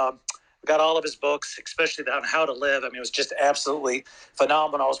 Have got all of his books, especially on how to live. I mean, it was just absolutely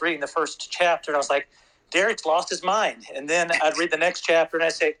phenomenal. I was reading the first chapter and I was like, Derek's lost his mind. And then I'd read the next chapter and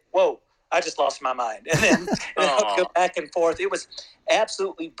I'd say, whoa, I just lost my mind. And then I'd go back and forth. It was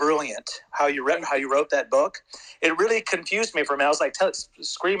absolutely brilliant how you wrote that book. It really confused me for a minute. I was like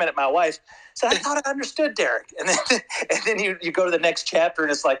screaming at my wife. So I thought I understood Derek. And then you go to the next chapter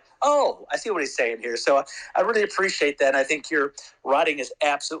and it's like, oh, I see what he's saying here. So I really appreciate that. And I think your writing is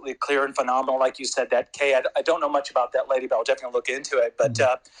absolutely clear and phenomenal. Like you said, that Kay, I don't know much about that lady, but I'll definitely look into it. But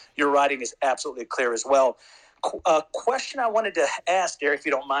your writing is absolutely clear as well. A question I wanted to ask, Derek, if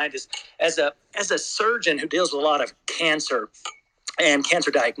you don't mind, is as a surgeon who deals with a lot of cancer and cancer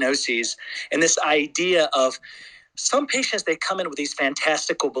diagnoses, and this idea of some patients, they come in with these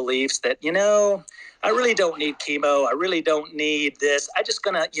fantastical beliefs that, I really don't need chemo. I really don't need this. I'm just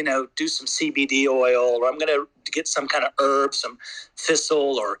going to, do some CBD oil, or I'm going to get some kind of herb, some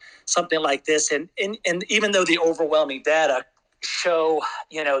thistle or something like this. And even though the overwhelming data show,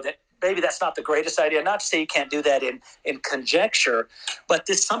 that maybe that's not the greatest idea. Not to say you can't do that in conjecture, but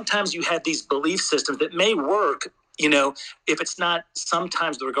sometimes you have these belief systems that may work, if it's not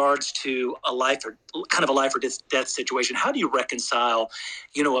sometimes with regards to a life or death situation. How do you reconcile,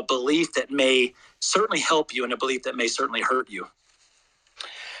 a belief that may certainly help you and a belief that may certainly hurt you?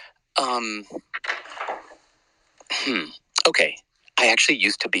 Okay. I actually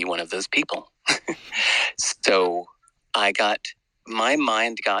used to be one of those people. So my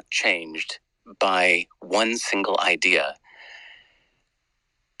mind got changed by one single idea.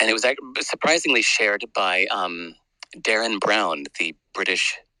 And it was surprisingly shared by Darren Brown, the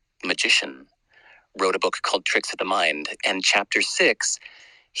British magician, wrote a book called Tricks of the Mind. And chapter 6,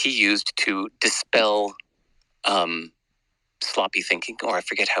 he used to dispel sloppy thinking, or I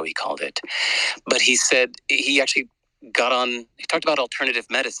forget how he called it. But he said he actually he talked about alternative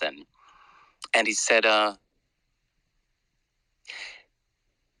medicine. And he said,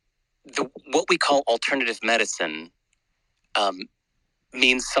 what we call alternative medicine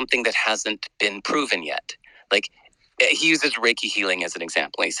means something that hasn't been proven yet. Like, he uses Reiki healing as an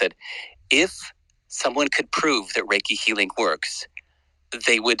example. He said, if someone could prove that Reiki healing works,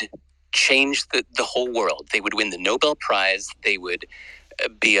 they would change the whole world. They would win the Nobel Prize. They would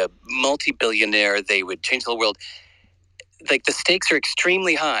be a multi-billionaire. They would change the whole world. Like, the stakes are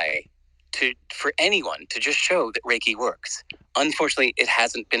extremely high for anyone to just show that Reiki works. Unfortunately, it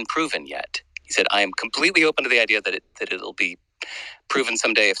hasn't been proven yet. He said, I am completely open to the idea that it'll be proven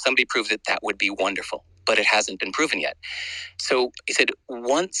someday. If somebody proves it, that would be wonderful. But it hasn't been proven yet. So he said,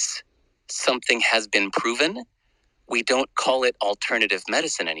 once something has been proven, we don't call it alternative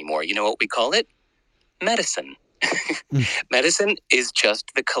medicine anymore. You know what we call it? Medicine. Medicine is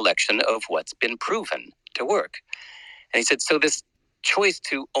just the collection of what's been proven to work. And he said, so this choice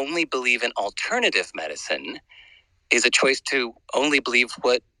to only believe in alternative medicine is a choice to only believe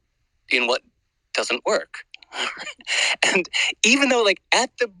in what doesn't work. And even though at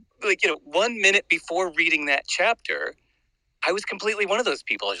the 1 minute before reading that chapter, I was completely one of those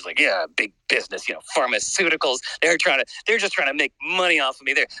people. I was like, yeah, big business, pharmaceuticals. They're just trying to make money off of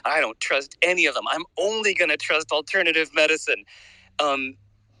me. I don't trust any of them. I'm only going to trust alternative medicine. And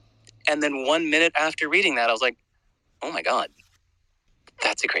then 1 minute after reading that, I was like, oh my God,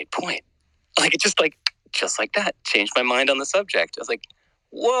 that's a great point. It just like that, changed my mind on the subject. I was like,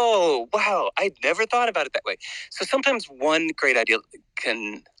 whoa, wow, I'd never thought about it that way. So sometimes one great idea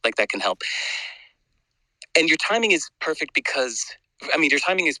can help. And your timing is perfect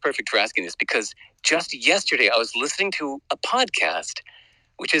for asking this, because just yesterday I was listening to a podcast,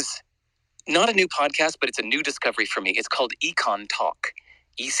 which is not a new podcast, but it's a new discovery for me. It's called Econ Talk,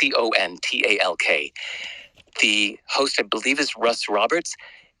 ECONTALK. The host, I believe, is Russ Roberts.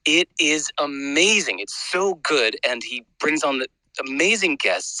 It is amazing. It's so good. And he brings on the amazing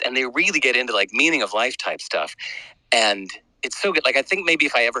guests, and they really get into like meaning of life type stuff. And it's so good. Like, I think maybe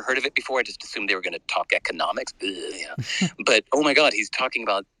if I ever heard of it before, I just assumed they were going to talk economics. But oh my God, he's talking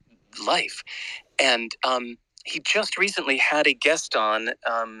about life. And he just recently had a guest on.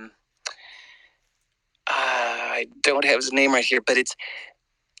 I don't have his name right here, but it's,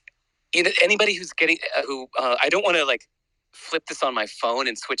 you know, anybody who's getting I don't want to like flip this on my phone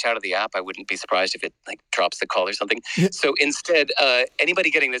and switch out of the app. I wouldn't be surprised if it like drops the call or something. So instead, anybody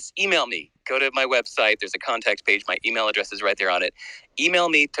getting this, email me. Go to my website. There's a contact page. My email address is right there on it. Email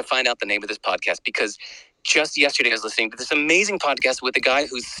me to find out the name of this podcast, because just yesterday I was listening to this amazing podcast with a guy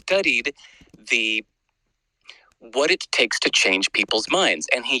who studied what it takes to change people's minds.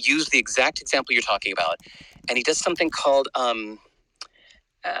 And he used the exact example you're talking about. And he does something called,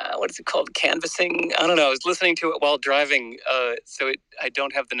 what is it called? Canvassing? I don't know. I was listening to it while driving. I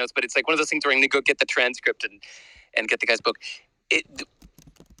don't have the notes, but it's like one of those things where I'm going to go get the transcript and get the guy's book.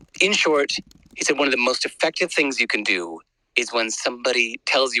 In short, he said one of the most effective things you can do is when somebody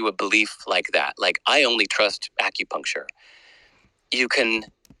tells you a belief like that, like, I only trust acupuncture. You can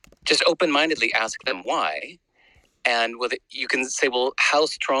just open-mindedly ask them why. And you can say, well, how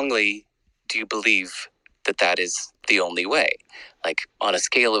strongly do you believe that is the only way? Like on a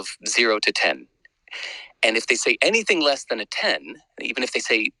scale of 0 to 10. And if they say anything less than a 10, even if they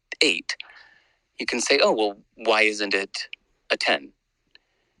say 8, you can say, oh, well, why isn't it a 10?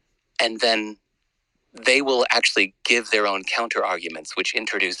 And then they will actually give their own counter arguments, which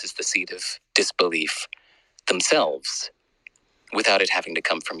introduces the seed of disbelief themselves without it having to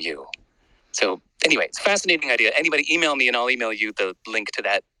come from you. So anyway, it's a fascinating idea. Anybody email me and I'll email you the link to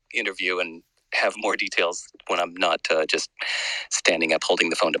that interview and have more details when I'm not just standing up holding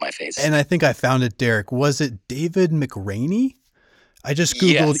the phone to my face. And I think I found it, Derek. Was it David McRaney? I just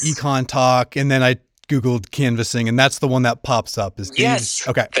Googled Econ Talk and then I Googled canvassing, and that's the one that pops up. Yes.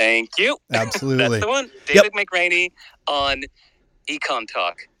 Okay. Thank you. Absolutely. That's the one. David McRaney on Econ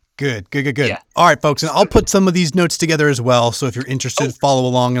Talk. Good. Yeah. All right, folks. And I'll put some of these notes together as well. So if you're interested, follow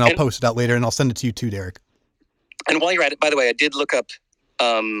along, and I'll post it out later, and I'll send it to you too, Derek. And while you're at it, by the way, I did look up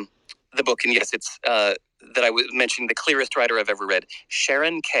the book, and yes, it's that I was mentioning, the clearest writer I've ever read,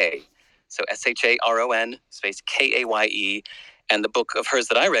 Sharon Kay. So SHARON space KAYE. And the book of hers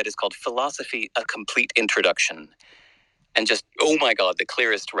that I read is called Philosophy, A Complete Introduction. And just, oh my God, the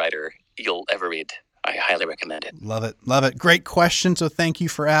clearest writer you'll ever read. I highly recommend it. Love it. Great question. So thank you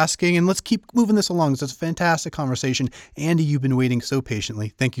for asking. And let's keep moving this along. It's a fantastic conversation. Andy, you've been waiting so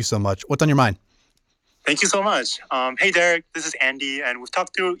patiently. Thank you so much. What's on your mind? Thank you so much. Hey, Derek, this is Andy. And we've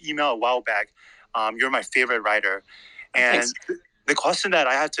talked through email a while back. You're my favorite writer. And the question that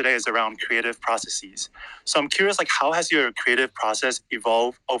I have today is around creative processes. So I'm curious, like, how has your creative process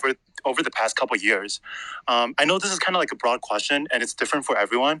evolved over the past couple of years? I know this is kind of like a broad question and it's different for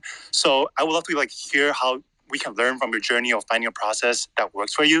everyone. So I would love to hear how we can learn from your journey of finding a process that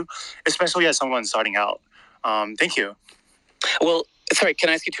works for you, especially as someone starting out. Thank you. Well, sorry, can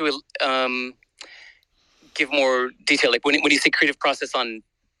I ask you to give more detail? Like when you say creative process on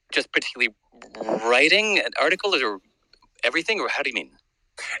just particularly writing an article or everything, or how do you mean?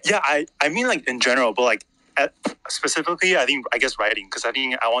 Yeah, I mean in general, but specifically, I guess writing, because I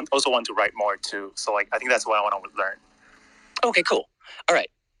think I also want to write more too. So I think that's what I want to learn. Okay, cool. All right.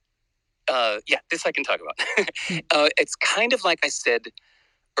 This I can talk about. It's kind of like I said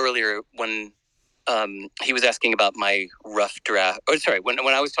earlier when he was asking about my rough draft. When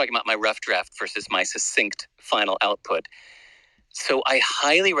I was talking about my rough draft versus my succinct final output. So I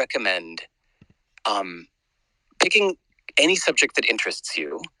highly recommend picking any subject that interests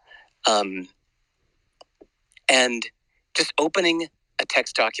you, and just opening a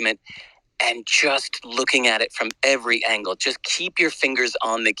text document and just looking at it from every angle. Just keep your fingers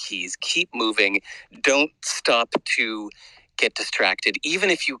on the keys. Keep moving. Don't stop to get distracted. Even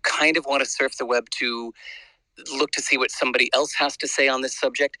if you kind of want to surf the web to look to see what somebody else has to say on this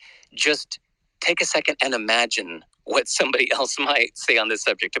subject, just take a second and imagine what somebody else might say on this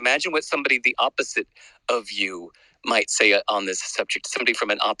subject. Imagine what somebody the opposite of you might say on this subject, somebody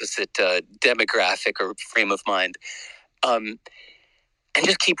from an opposite demographic or frame of mind. And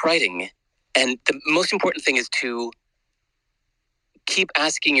just keep writing. And the most important thing is to keep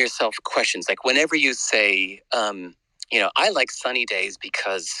asking yourself questions. Like whenever you say, I like sunny days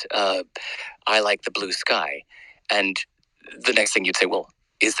because I like the blue sky. And the next thing you'd say, well,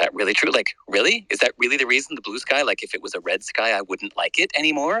 is that really true? Like, really? Is that really the reason, the blue sky? Like if it was a red sky, I wouldn't like it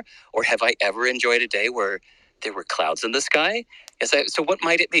anymore? Or have I ever enjoyed a day where there were clouds in the sky? So what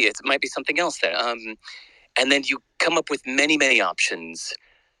might it be? It might be something else then. And then you come up with many, many options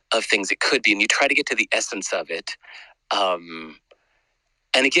of things it could be, and you try to get to the essence of it.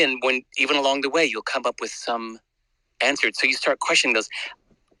 And again, when even along the way, you'll come up with some answered. So you start questioning those.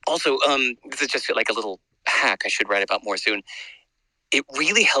 Also, this is just like a little hack I should write about more soon. It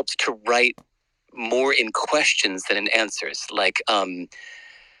really helps to write more in questions than in answers. Like,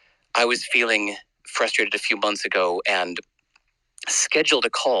 I was feeling frustrated a few months ago and scheduled a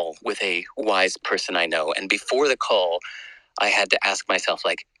call with a wise person I know. And before the call, I had to ask myself,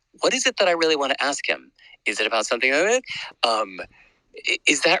 like, what is it that I really want to ask him? Is it about something?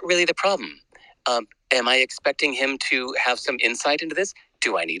 Is that really the problem? Am I expecting him to have some insight into this?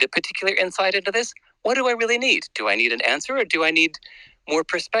 Do I need a particular insight into this? What do I really need? Do I need an answer, or do I need more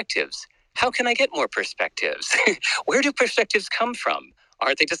perspectives? How can I get more perspectives? Where do perspectives come from?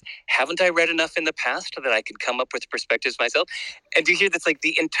 Aren't they just, haven't I read enough in the past that I could come up with perspectives myself? And do you hear that's like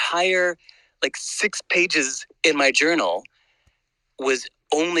the entire, like 6 pages in my journal was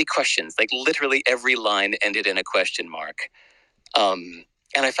only questions, like literally every line ended in a question mark.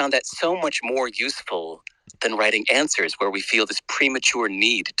 And I found that so much more useful than writing answers where we feel this premature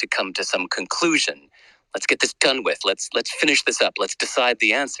need to come to some conclusion. Let's get this done with. Let's finish this up. Let's decide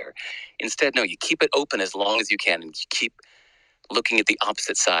the answer. Instead, no, you keep it open as long as you can, and you keep looking at the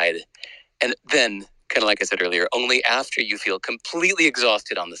opposite side. And then, kind of like I said earlier, only after you feel completely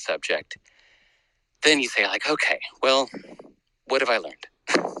exhausted on the subject, then you say, like, okay, well, what have I learned?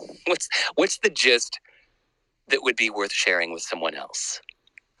 What's the gist that would be worth sharing with someone else?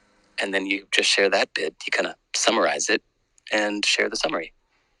 And then you just share that bit. You kind of summarize it and share the summary.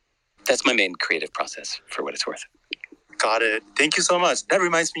 That's my main creative process, for what it's worth. Got it. Thank you so much. That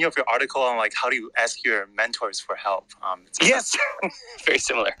reminds me of your article on like how do you ask your mentors for help. Yes, very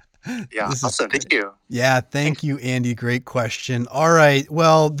similar. Yeah, awesome. Thank you. Yeah, thank you, Andy. Great question. All right.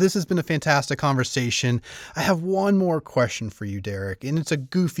 Well, this has been a fantastic conversation. I have one more question for you, Derek, and it's a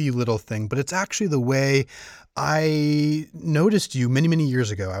goofy little thing, but it's actually the way I noticed you many, many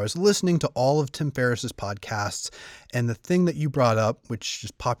years ago. I was listening to all of Tim Ferriss's podcasts, and the thing that you brought up, which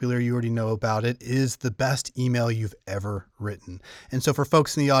is popular, you already know about it, is the best email you've ever written. And so for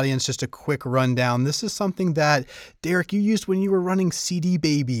folks in the audience, just a quick rundown. This is something that, Derek, you used when you were running CD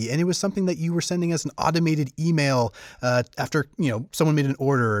Baby, and it was something that you were sending as an automated email after, someone made an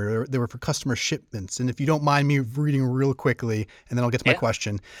order, or they were for customer shipments. And if you don't mind me reading real quickly, and then I'll get to my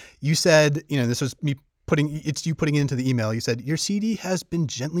question, you said, this was me putting it into the email. You said, your CD has been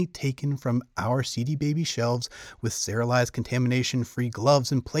gently taken from our CD Baby shelves with sterilized, contamination-free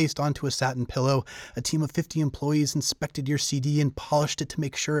gloves and placed onto a satin pillow. A team of 50 employees inspected your CD and polished it to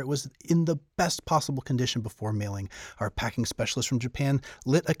make sure it was in the best possible condition before mailing. Our packing specialist from Japan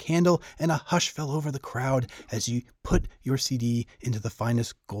lit a candle, and a hush fell over the crowd as you put your CD into the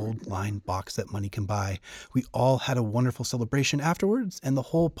finest gold-lined box that money can buy. We all had a wonderful celebration afterwards, and the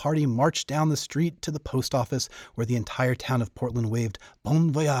whole party marched down the street to the post office, where the entire town of Portland waved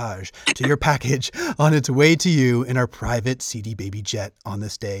bon voyage to your package on its way to you in our private CD Baby jet on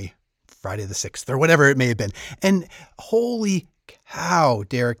this day, Friday the 6th, or whatever it may have been. And holy cow,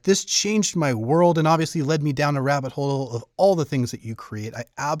 Derek, this changed my world and obviously led me down a rabbit hole of all the things that you create. I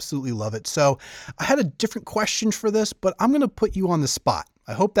absolutely love it. So I had a different question for this, but I'm going to put you on the spot.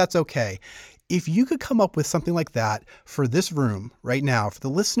 I hope that's okay. If you could come up with something like that for this room right now, for the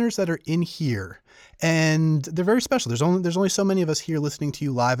listeners that are in here, and they're very special. There's only so many of us here listening to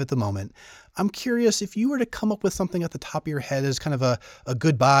you live at the moment. I'm curious if you were to come up with something at the top of your head as kind of a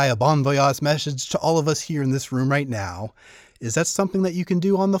goodbye, a bon voyage message to all of us here in this room right now. Is that something that you can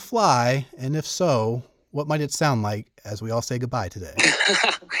do on the fly? And if so, what might it sound like as we all say goodbye today?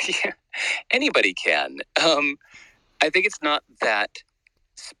 Yeah, anybody can. I think it's not that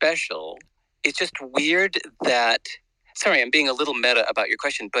special. It's just weird that, sorry, I'm being a little meta about your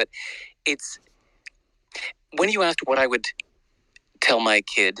question, but it's, when you asked what I would tell my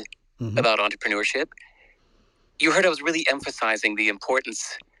kid about entrepreneurship, you heard I was really emphasizing the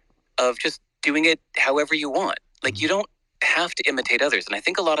importance of just doing it however you want. Like, you don't have to imitate others. And I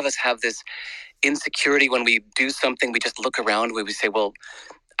think a lot of us have this insecurity when we do something. We just look around where we say, well,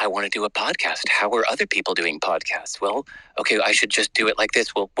 I want to do a podcast. How are other people doing podcasts? Well, okay, I should just do it like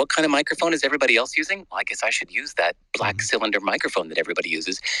this. Well, what kind of microphone is everybody else using? Well, I guess I should use that black cylinder microphone that everybody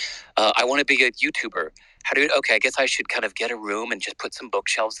uses. I want to be a YouTuber. How do you, okay, I guess I should kind of get a room and just put some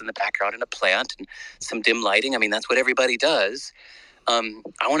bookshelves in the background and a plant and some dim lighting. I mean, that's what everybody does. I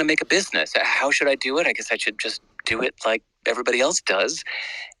want to make a business. How should I do it? I guess I should just do it like everybody else does.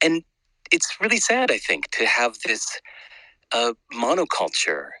 And it's really sad, I think, to have this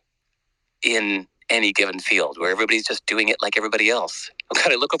monoculture in any given field where everybody's just doing it like everybody else. Oh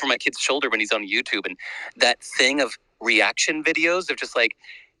God, I look over my kid's shoulder when he's on YouTube, and that thing of reaction videos of just like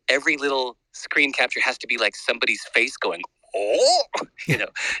every little screen capture has to be like somebody's face going, oh,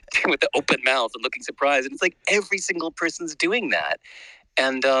 with the open mouth and looking surprised. And it's like every single person's doing that.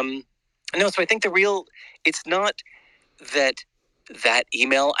 And no, so I think it's not that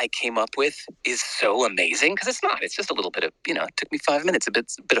email I came up with is so amazing, because it's not. It's just a little bit of, it took me 5 minutes, a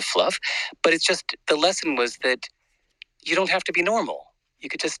bit of fluff. But it's just, the lesson was that you don't have to be normal. You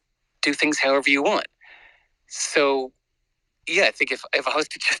could just do things however you want. So, yeah, I think if I was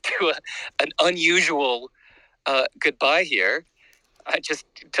to just do an unusual goodbye here, I'd just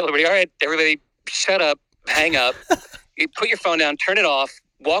tell everybody, all right, everybody, shut up, hang up, you put your phone down, turn it off,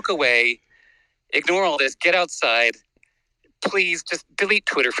 walk away, ignore all this, get outside. Please just delete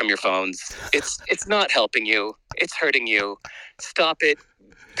Twitter from your phones. It's not helping you. It's hurting you. Stop it.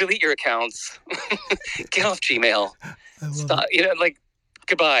 Delete your accounts. Get off Gmail. Stop.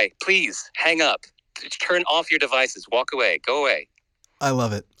 Goodbye. Please hang up. Turn off your devices. Walk away. Go away. I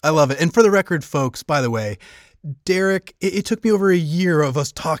love it. And for the record, folks, by the way, Derek, it took me over a year of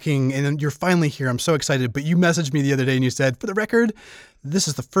us talking, and you're finally here. I'm so excited. But you messaged me the other day and you said, for the record, this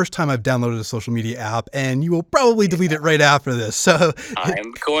is the first time I've downloaded a social media app, and you will probably delete it right after this. So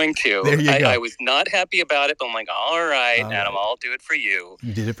I'm going to. There you go. I was not happy about it, but I'm like, all right, Adam, I'll do it for you.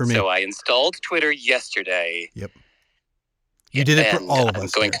 You did it for me. So I installed Twitter yesterday. Yep. You did it for all of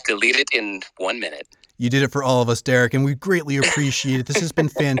us. I'm going to delete it in 1 minute. You did it for all of us, Derek, and we greatly appreciate it. This has been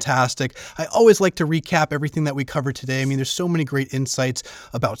fantastic. I always like to recap everything that we covered today. I mean, there's so many great insights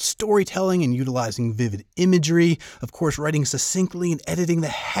about storytelling and utilizing vivid imagery. Of course, writing succinctly and editing the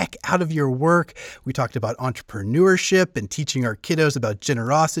heck out of your work. We talked about entrepreneurship and teaching our kiddos about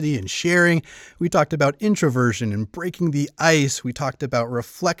generosity and sharing. We talked about introversion and breaking the ice. We talked about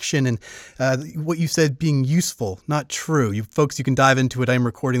reflection and what you said being useful, not true. You folks, you can dive into it. I'm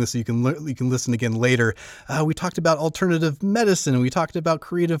recording this so you can listen again later. We talked about alternative medicine. We talked about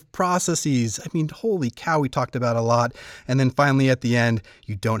creative processes. I mean, holy cow, we talked about a lot. And then finally at the end,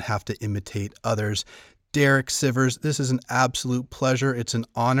 you don't have to imitate others. Derek Sivers, this is an absolute pleasure. It's an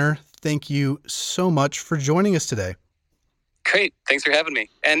honor. Thank you so much for joining us today. Great. Thanks for having me.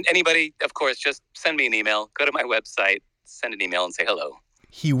 And anybody, of course, just send me an email. Go to my website, send an email and say hello.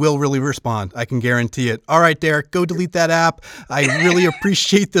 He will really respond. I can guarantee it. All right, Derek, go delete that app. I really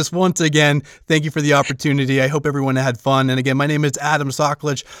appreciate this once again. Thank you for the opportunity. I hope everyone had fun. And again, my name is Adam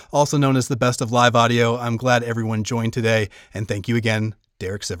Soklich, also known as the Best of Live Audio. I'm glad everyone joined today. And thank you again,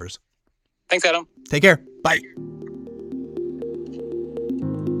 Derek Sivers. Thanks, Adam. Take care. Bye.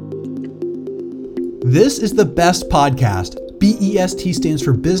 This is the Best Podcast. BEST stands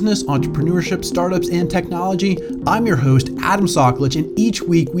for Business, Entrepreneurship, Startups, and Technology. I'm your host, Adam Soklich, and each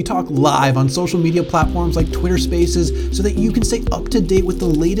week we talk live on social media platforms like Twitter Spaces so that you can stay up to date with the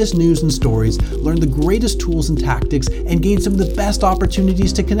latest news and stories, learn the greatest tools and tactics, and gain some of the best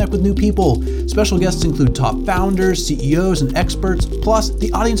opportunities to connect with new people. Special guests include top founders, CEOs, and experts. Plus,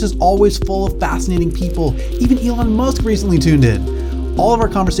 the audience is always full of fascinating people. Even Elon Musk recently tuned in. All of our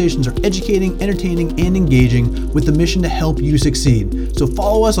conversations are educating, entertaining, and engaging with the mission to help you succeed. So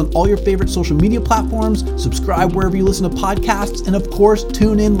follow us on all your favorite social media platforms, subscribe wherever you listen to podcasts, and of course,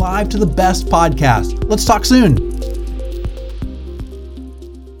 tune in live to the Best Podcast. Let's talk soon.